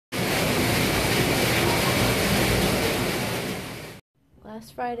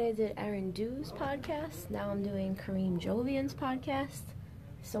Last Friday I did Aaron Dew's podcast. Now I'm doing Kareem Jovian's podcast.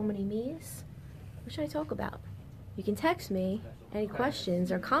 So many me's. What should I talk about? You can text me any questions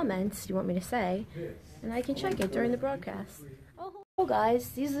or comments you want me to say, and I can check it during the broadcast. Oh, hello guys.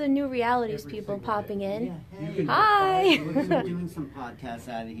 These are the new realities people popping in. Yeah, hey. Hi! We're doing some podcasts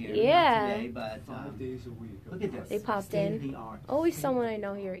out of here. Yeah. Not today, but 5 days a week. Look at this. They popped State in. of the art. Always someone I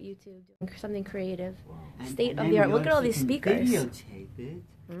know here at YouTube doing something creative. And State of then the art. we Look at all also these can speakers. Videotape it.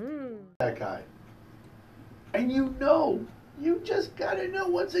 That guy. And you just gotta know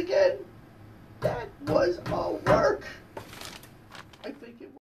once again, that was a work. I think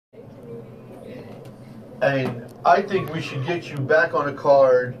it was. And I think we should get you back on a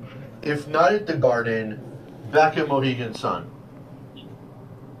card, if not at the Garden, back at Mohegan Sun.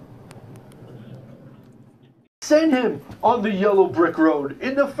 Send him on the yellow brick road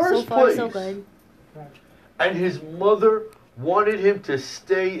in the first So far, place. so good. And his mother wanted him to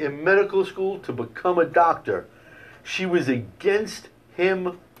stay in medical school to become a doctor. She was against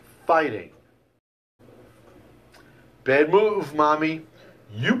him fighting. Bad move, Mommy.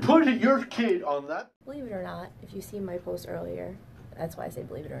 You put your kid on that. Believe it or not, if you see my post earlier, that's why I say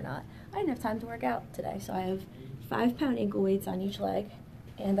believe it or not, I didn't have time to work out today. So I have 5-pound ankle weights on each leg,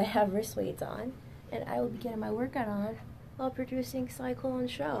 and I have wrist weights on, and I will be getting my workout on while producing Cyclone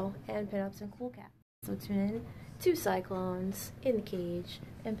Show and Pinups and Cool Cats. So tune in to Cyclones in the Cage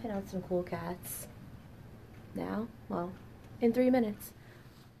and pin out some cool cats. Now, well, in 3 minutes.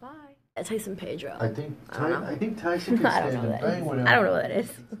 Bye. Tyson Pedro. I think I don't know. Tyson can I don't stand know and what that bang is. whatever. I don't know what that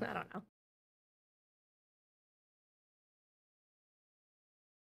is. I don't know.